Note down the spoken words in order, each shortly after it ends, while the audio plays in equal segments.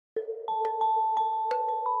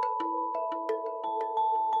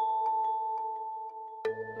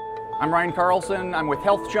I'm Ryan Carlson, I'm with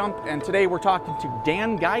HealthJump, and today we're talking to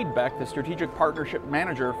Dan Guidebeck, the Strategic Partnership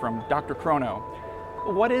Manager from DrChrono.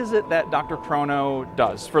 What is it that DrChrono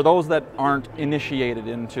does for those that aren't initiated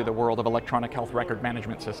into the world of electronic health record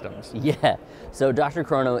management systems? Yeah, so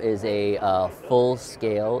DrChrono is a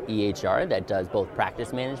full-scale EHR that does both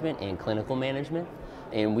practice management and clinical management.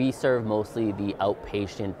 And we serve mostly the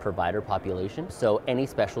outpatient provider population. So any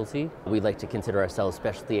specialty, we like to consider ourselves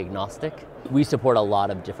specialty agnostic. We support a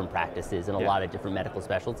lot of different practices and a lot of different medical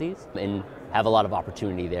specialties and have a lot of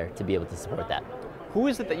opportunity there to be able to support that. Who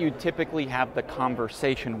is it that you typically have the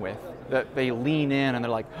conversation with, that they lean in and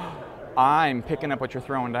they're like, oh, I'm picking up what you're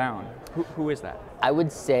throwing down? Who is that? I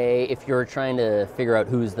would say if you're trying to figure out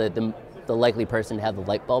who's the likely person to have the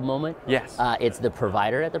light bulb moment, yes, it's the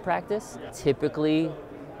provider at the practice. Typically,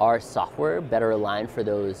 our software better aligned for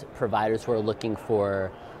those providers who are looking for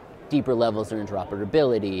deeper levels of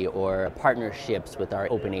interoperability or partnerships with our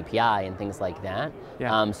open API and things like that.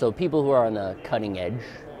 Yeah. So people who are on the cutting edge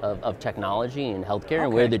of technology and healthcare,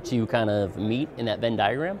 and where the two kind of meet in that Venn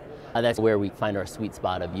diagram, that's where we find our sweet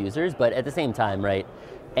spot of users. But at the same time, right,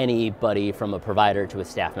 anybody from a provider to a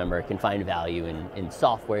staff member can find value in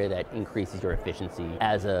software that increases your efficiency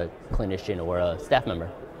as a clinician or a staff member.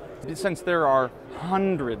 Since there are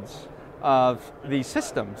hundreds of these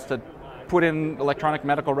systems to put in electronic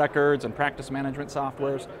medical records and practice management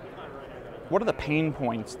softwares, what are the pain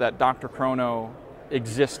points that DrChrono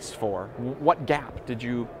exists for? What gap did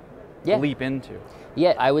you leap into?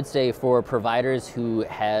 Yeah, I would say for providers who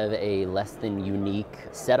have a less than unique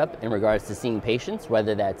setup in regards to seeing patients,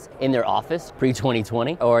 whether that's in their office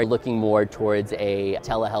pre-2020 or looking more towards a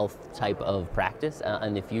telehealth type of practice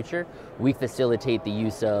in the future, we facilitate the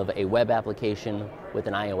use of a web application with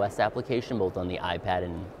an iOS application, both on the iPad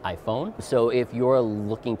and iPhone. So if you're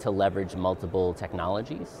looking to leverage multiple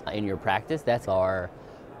technologies in your practice, that's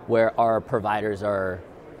where our providers are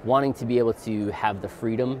wanting to be able to have the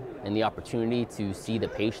freedom and the opportunity to see the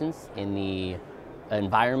patients in the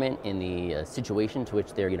environment, in the situation to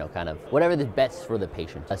which they're, kind of whatever the best for the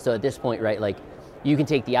patient. So at this point, right, like you can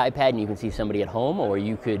take the iPad and you can see somebody at home, or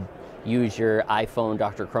you could use your iPhone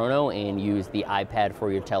DrChrono and use the iPad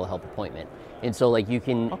for your telehealth appointment. And so like you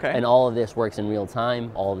can, and all of this works in real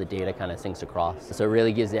time, all the data kind of syncs across. So it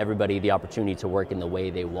really gives everybody the opportunity to work in the way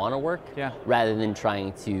they want to work, rather than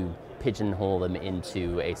trying to pigeonhole them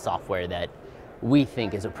into a software that we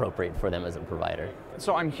think is appropriate for them as a provider.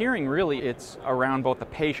 So I'm hearing really it's around both the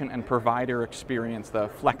patient and provider experience, the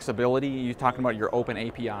flexibility. You're talking about your open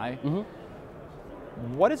API.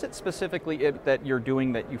 What is it specifically that you're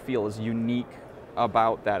doing that you feel is unique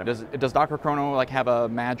about that? Does DrChrono like have a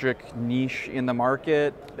magic niche in the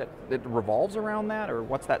market that revolves around that, or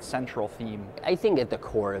what's that central theme? I think at the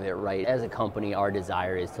core of it, right, as a company, our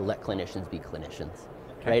desire is to let clinicians be clinicians.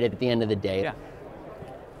 Right, at the end of the day,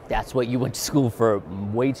 that's what you went to school for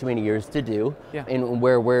way too many years to do, and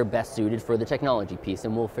where we're best suited for the technology piece,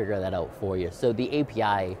 and we'll figure that out for you. So the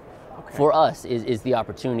API for us is the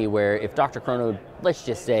opportunity where if DrChrono, let's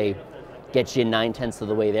just say, gets you 9/10 of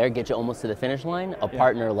the way there, get you almost to the finish line, a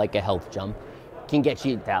partner like a HealthJump can get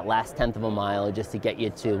you that last 1/10 of a mile just to get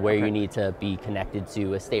you to where you need to be connected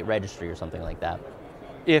to a state registry or something like that.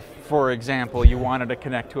 If, for example, you wanted to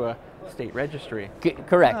connect to a state registry.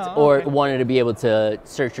 Correct, or wanted to be able to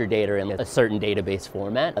search your data in a certain database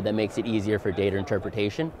format that makes it easier for data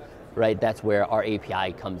interpretation, right? That's where our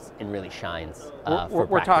API comes and really shines.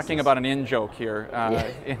 We're talking about an in-joke here,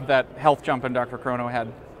 in that HealthJump and DrChrono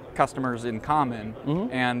had customers in common,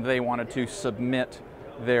 and they wanted to submit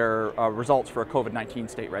their results for a COVID-19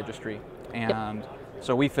 state registry. And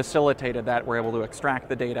so we facilitated that. We're able to extract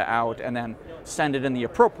the data out and then send it in the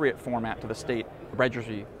appropriate format to the state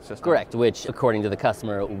registry system. Correct, which according to the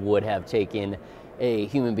customer would have taken a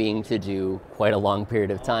human being to do quite a long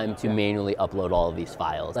period of time to manually upload all of these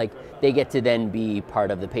files. Like they get to then be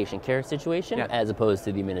part of the patient care situation as opposed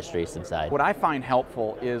to the administrative side. What I find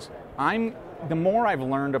helpful is the more I've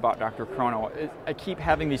learned about DrChrono, I keep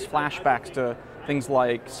having these flashbacks to things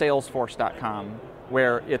like Salesforce.com,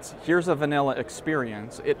 where it's here's a vanilla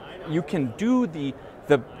experience. You can do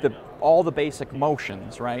all the basic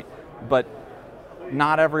motions, right? But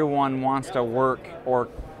not everyone wants to work or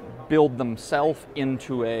build themselves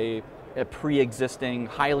into a pre-existing,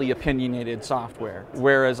 highly opinionated software.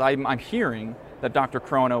 Whereas I'm hearing that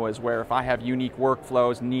DrChrono is where if I have unique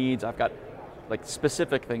workflows, needs, I've got like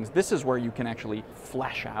specific things, this is where you can actually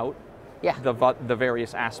flesh out the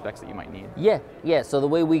various aspects that you might need. Yeah. So the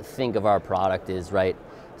way we think of our product is, right,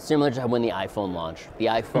 similar to when the iPhone launched. The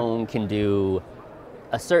iPhone can do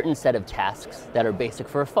a certain set of tasks that are basic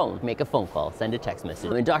for a phone. Make a phone call, send a text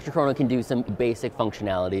message. And DrChrono can do some basic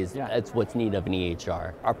functionalities. Yeah. That's what's needed of an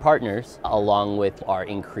EHR. Our partners, along with our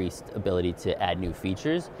increased ability to add new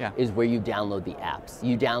features, is where you download the apps.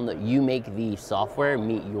 You make the software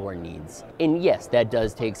meet your needs. And yes, that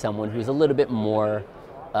does take someone who's a little bit more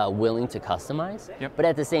willing to customize. But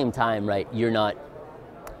at the same time, right,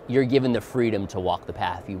 you're given the freedom to walk the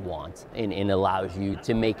path you want, and allows you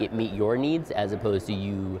to make it meet your needs as opposed to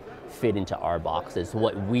you fit into our boxes,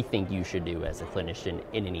 what we think you should do as a clinician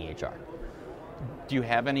in an EHR. Do you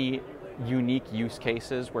have any unique use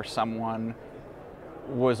cases where someone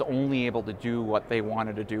was only able to do what they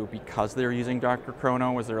wanted to do because they're using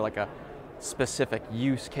DrChrono? Was there like a specific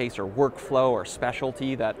use case or workflow or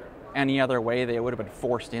specialty that any other way they would have been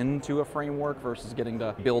forced into a framework versus getting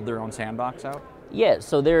to build their own sandbox out? Yeah,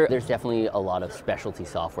 so there's definitely a lot of specialty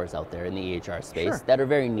softwares out there in the EHR space that are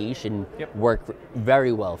very niche and work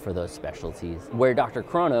very well for those specialties. Where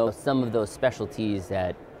DrChrono, some of those specialties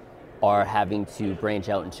that are having to branch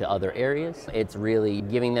out into other areas, it's really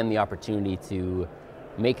giving them the opportunity to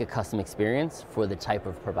make a custom experience for the type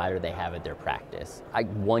of provider they have at their practice.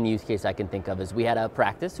 One use case I can think of is we had a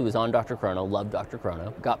practice who was on DrChrono, loved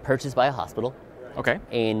DrChrono, got purchased by a hospital,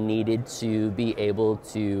 and needed to be able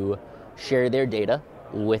to share their data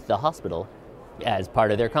with the hospital as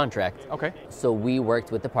part of their contract. So we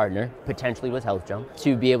worked with the partner, potentially with HealthJump,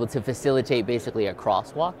 to be able to facilitate basically a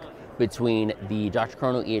crosswalk between the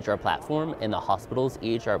DrChrono EHR platform and the hospital's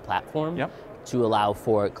EHR platform to allow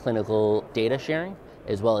for clinical data sharing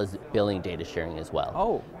as well as billing data sharing as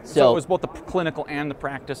well. So it was both the clinical and the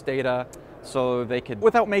practice data, so they could,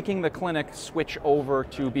 without making the clinic switch over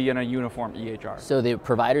to be in a uniform EHR. So the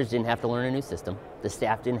providers didn't have to learn a new system. The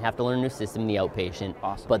staff didn't have to learn a new system, the outpatient.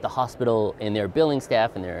 But the hospital and their billing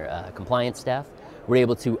staff and their compliance staff were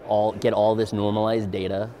able to get all this normalized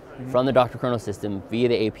data from the DrChrono system via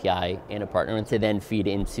the API and a partner, and to then feed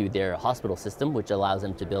into their hospital system, which allows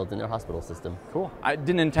them to build in their hospital system. Cool. I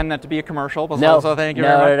didn't intend that to be a commercial, but no, so thank you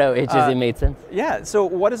very much. No, it made sense. Yeah, so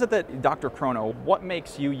what is it that DrChrono, what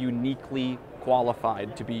makes you uniquely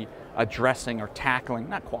qualified to be addressing or tackling,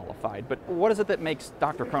 not qualified, but what is it that makes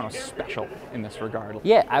DrChrono special in this regard?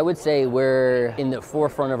 Yeah, I would say we're in the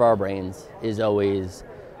forefront of our brains is always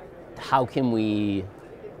how can we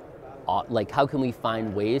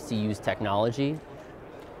find ways to use technology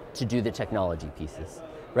to do the technology pieces,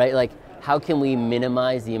 right? Like, how can we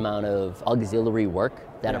minimize the amount of auxiliary work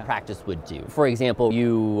that a practice would do? For example,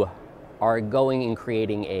 you are going and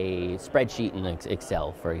creating a spreadsheet in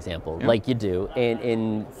Excel, for example, like you do.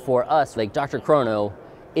 And for us, like DrChrono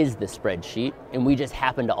is the spreadsheet, and we just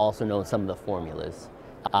happen to also know some of the formulas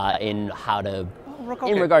in how to,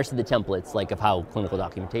 in regards to the templates, like of how clinical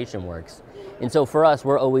documentation works. And so for us,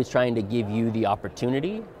 we're always trying to give you the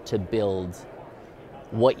opportunity to build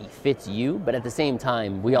what fits you, but at the same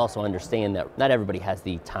time, we also understand that not everybody has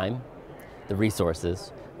the time, the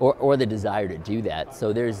resources, or the desire to do that.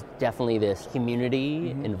 So there's definitely this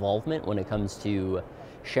community involvement when it comes to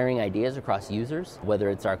sharing ideas across users, whether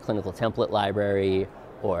it's our clinical template library,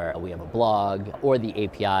 or we have a blog, or the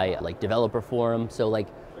API like developer forum. So like,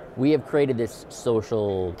 we have created this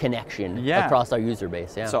social connection across our user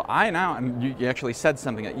base. So you actually said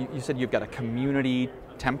something. You said you've got a community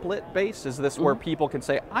template base. Is this where people can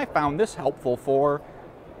say, I found this helpful for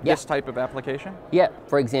this type of application? Yeah,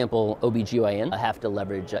 for example, OBGYN have to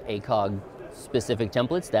leverage ACOG specific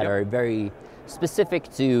templates that are very specific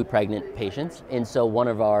to pregnant patients. And so one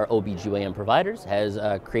of our OBGYN providers has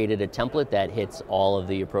created a template that hits all of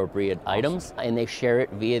the appropriate items, and they share it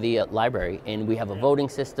via the library. And we have a voting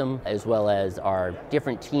system, as well as our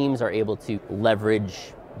different teams are able to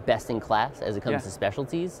leverage best in class as it comes to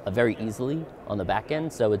specialties very easily on the back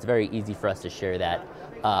end. So it's very easy for us to share that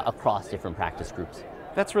across different practice groups.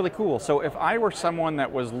 That's really cool. So if I were someone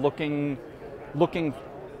that was looking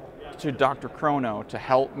to DrChrono to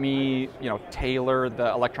help me, tailor the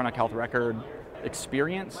electronic health record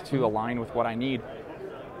experience to align with what I need,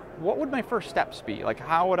 what would my first steps be? Like,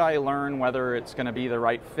 how would I learn whether it's going to be the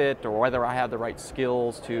right fit or whether I have the right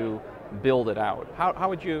skills to build it out? How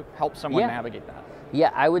would you help someone navigate that?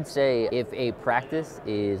 Yeah, I would say if a practice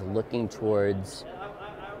is looking towards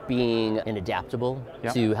being an adaptable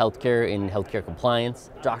to healthcare and healthcare compliance,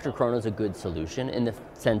 DrChrono is a good solution in the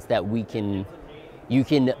sense that you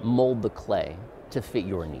can mold the clay to fit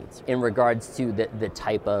your needs. In regards to the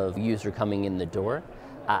type of user coming in the door,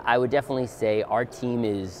 I would definitely say our team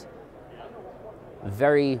is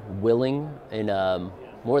very willing and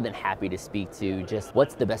more than happy to speak to just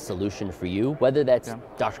what's the best solution for you, whether that's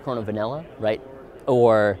DrChrono vanilla, right?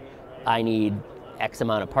 Or I need X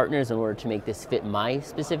amount of partners in order to make this fit my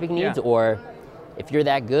specific needs, Yeah. or if you're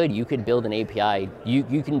that good, you could build an API.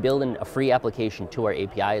 You can build a free application to our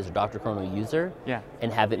API as a DrChrono user Yeah.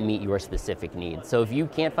 and have it meet your specific needs. So if you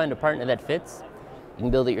can't find a partner that fits, you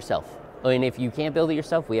can build it yourself. And if you can't build it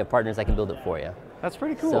yourself, we have partners that can build it for you. That's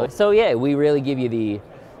pretty cool. So yeah, we really give you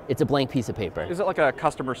it's a blank piece of paper. Is it like a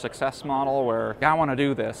customer success model where I want to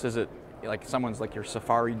do this? Is it like someone's like your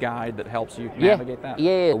Safari guide that helps you navigate that?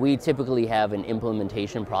 Yeah, we typically have an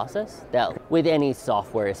implementation process that with any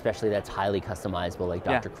software, especially that's highly customizable like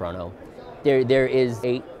DrChrono, there is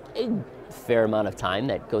a fair amount of time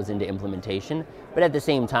that goes into implementation, but at the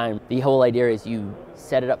same time, the whole idea is you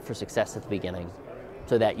set it up for success at the beginning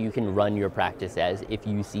so that you can run your practice as if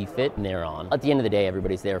you see fit and they're on. At the end of the day,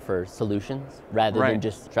 everybody's there for solutions rather than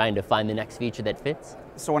just trying to find the next feature that fits.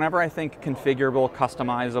 So whenever I think configurable,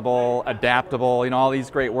 customizable, adaptable, all these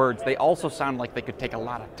great words, they also sound like they could take a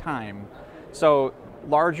lot of time. So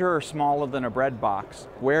larger or smaller than a bread box,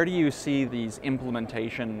 where do you see these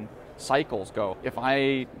implementation cycles go? If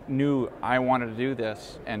I knew I wanted to do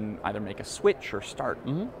this and either make a switch or start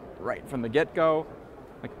right from the get-go,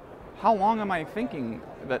 like how long am I thinking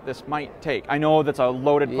that this might take? I know that's a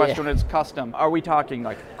loaded question when it's custom. Are we talking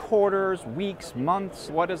like quarters, weeks, months?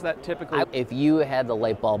 What is that typically? If you had the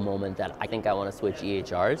light bulb moment that I think I want to switch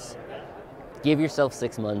EHRs, give yourself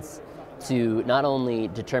 6 months to not only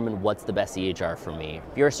determine what's the best EHR for me.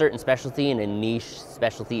 If you're a certain specialty and a niche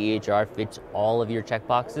specialty EHR fits all of your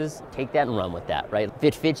checkboxes, take that and run with that, right? If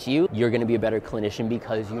it fits you, you're gonna be a better clinician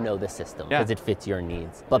because you know the system, because it fits your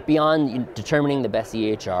needs. But beyond determining the best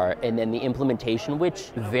EHR and then the implementation,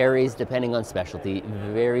 which varies depending on specialty,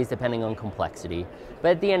 varies depending on complexity.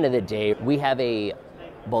 But at the end of the day, we have a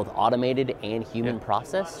both automated and human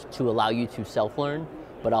process to allow you to self-learn,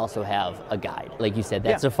 but also have a guide. Like you said,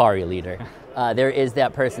 that Safari leader. There is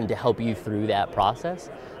that person to help you through that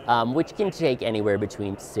process, which can take anywhere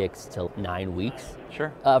between 6 to 9 weeks.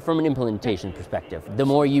 Sure. From an implementation perspective. The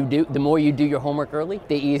more you do your homework early,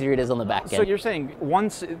 the easier it is on the back end. So you're saying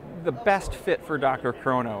once the best fit for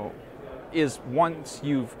DrChrono is once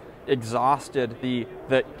you've exhausted the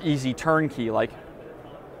easy turnkey, like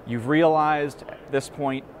you've realized at this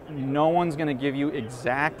point no one's going to give you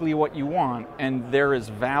exactly what you want, and there is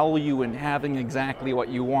value in having exactly what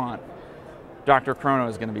you want. DrChrono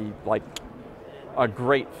is going to be like a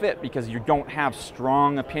great fit because you don't have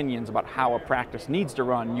strong opinions about how a practice needs to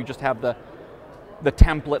run. You just have the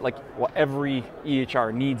template, like every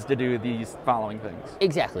EHR needs to do these following things.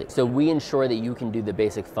 Exactly. So we ensure that you can do the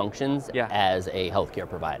basic functions as a healthcare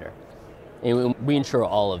provider. And we ensure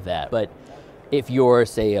all of that. But if you're,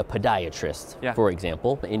 say, a podiatrist, for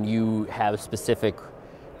example, and you have specific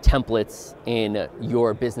templates and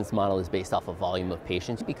your business model is based off of volume of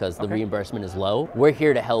patients because the reimbursement is low, we're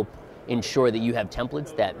here to help ensure that you have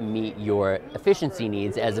templates that meet your efficiency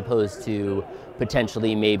needs as opposed to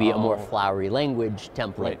potentially maybe a more flowery language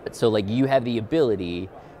template. So like you have the ability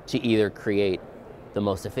to either create the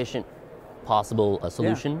most efficient possible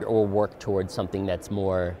solution or work towards something that's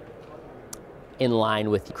more in line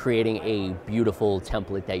with creating a beautiful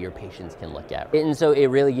template that your patients can look at. And so it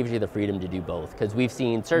really gives you the freedom to do both, because we've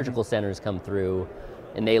seen surgical centers come through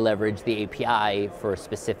and they leverage the API for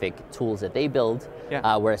specific tools that they build,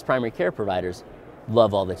 whereas primary care providers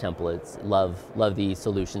love all the templates, love the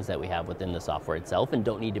solutions that we have within the software itself and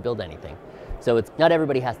don't need to build anything. So it's not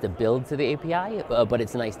everybody has to build to the API, but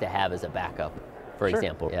it's nice to have as a backup, for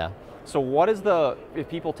example. So what is if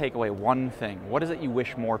people take away one thing, what is it you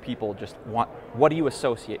wish more people just want? What do you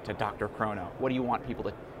associate to DrChrono? What do you want people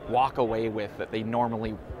to walk away with that they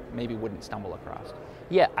normally maybe wouldn't stumble across?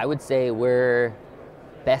 Yeah, I would say we're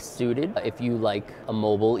best suited if you like a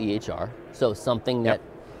mobile EHR. So something that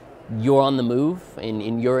you're on the move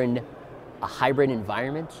and you're in a hybrid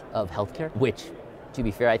environment of healthcare, which, to be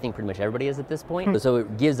fair, I think pretty much everybody is at this point. So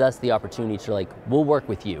it gives us the opportunity to we'll work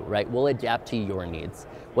with you, right? We'll adapt to your needs.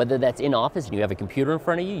 Whether that's in office and you have a computer in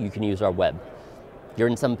front of you, you can use our web. You're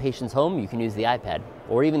in some patient's home, you can use the iPad,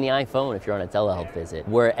 or even the iPhone if you're on a telehealth visit.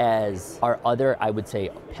 Whereas our other, I would say,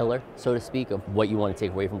 pillar, so to speak, of what you want to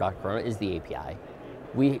take away from DrChrono is the API.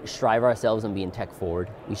 We strive ourselves on being tech forward.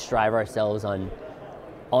 We strive ourselves on,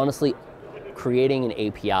 honestly, creating an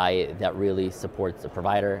API that really supports the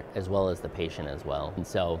provider as well as the patient as well. And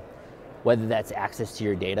so whether that's access to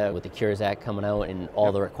your data with the Cures Act coming out and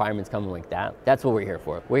all the requirements coming like that, that's what we're here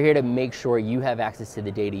for. We're here to make sure you have access to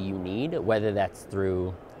the data you need, whether that's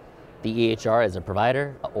through the EHR as a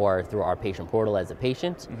provider, or through our patient portal as a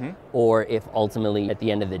patient, or if ultimately at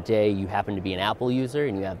the end of the day you happen to be an Apple user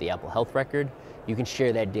and you have the Apple Health record, you can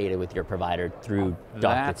share that data with your provider through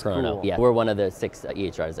DrChrono. Cool. Yeah, we're one of the 6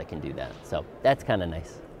 EHRs that can do that, so that's kind of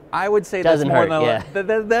nice. I would say Doesn't that's hurt, more yeah.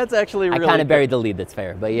 than that's actually really I kind of good. buried the lead, that's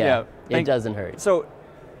fair, but yeah, it doesn't hurt. So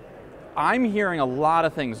I'm hearing a lot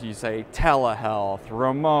of things you say: telehealth,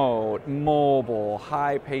 remote, mobile,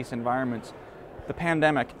 high-paced environments. The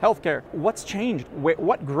pandemic, healthcare, what's changed?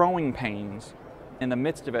 What growing pains in the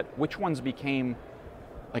midst of it? Which ones became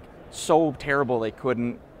like so terrible they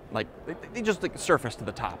couldn't, like they just like surfaced to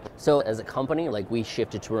the top? So as a company, like we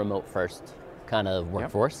shifted to remote first kind of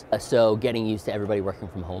workforce. So getting used to everybody working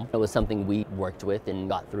from home, it was something we worked with and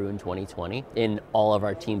got through in 2020. And all of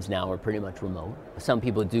our teams now are pretty much remote. Some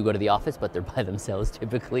people do go to the office, but they're by themselves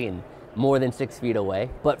typically and more than 6 feet away.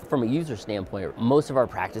 But from a user standpoint, most of our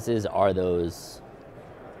practices are those,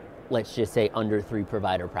 let's just say, under 3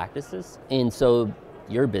 provider practices. And so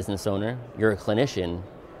you're a business owner, you're a clinician,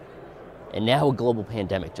 and now a global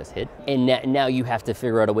pandemic just hit. And now you have to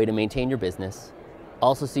figure out a way to maintain your business,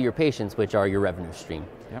 also see your patients, which are your revenue stream.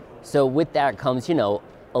 Yep. So with that comes, you know,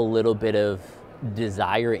 a little bit of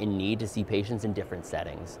desire and need to see patients in different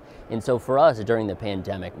settings. And so for us during the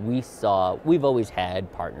pandemic, we've always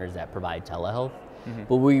had partners that provide telehealth,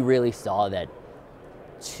 but we really saw that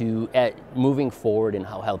moving forward in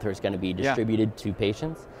how healthcare is going to be distributed to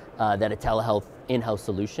patients, that a telehealth in-house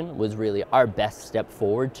solution was really our best step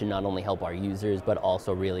forward to not only help our users, but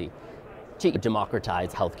also really to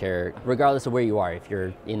democratize healthcare, regardless of where you are, if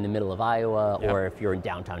you're in the middle of Iowa or if you're in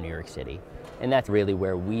downtown New York City. And that's really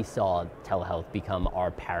where we saw telehealth become our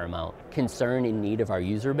paramount concern and need of our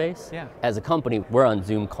user base. Yeah. As a company, we're on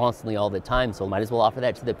Zoom constantly all the time, so might as well offer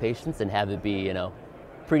that to the patients and have it be, you know,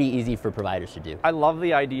 pretty easy for providers to do. I love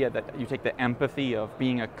the idea that you take the empathy of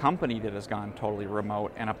being a company that has gone totally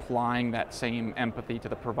remote and applying that same empathy to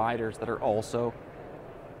the providers that are also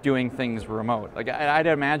doing things remote. Like I'd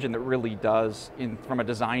imagine that really does, from a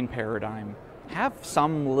design paradigm, have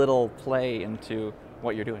some little play into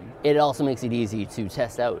what you're doing. It also makes it easy to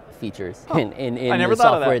test out features in never the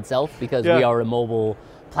thought of software that. itself, because we are a mobile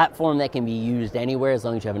platform that can be used anywhere as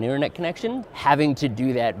long as you have an internet connection. Having to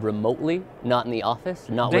do that remotely, not in the office,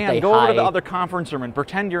 not with a Dan, go high... over to the other conference room and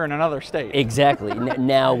pretend you're in another state. Exactly.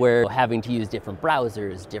 Now we're having to use different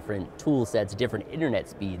browsers, different tool sets, different internet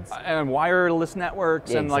speeds. And wireless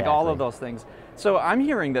networks and like all of those things. So I'm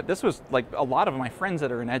hearing that this was like a lot of my friends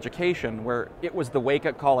that are in education, where it was the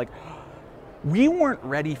wake-up call, like, we weren't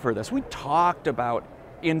ready for this. We talked about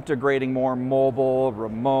integrating more mobile,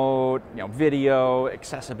 remote, video,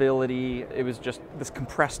 accessibility. It was just this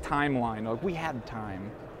compressed timeline. Like, we had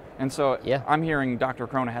time. And so I'm hearing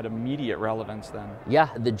DrChrono had immediate relevance then. Yeah,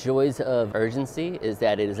 the joys of urgency is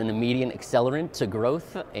that it is an immediate accelerant to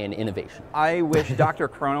growth and innovation. I wish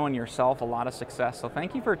DrChrono and yourself a lot of success. So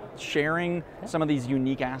thank you for sharing some of these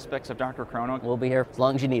unique aspects of DrChrono. We'll be here as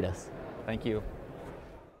long as you need us. Thank you.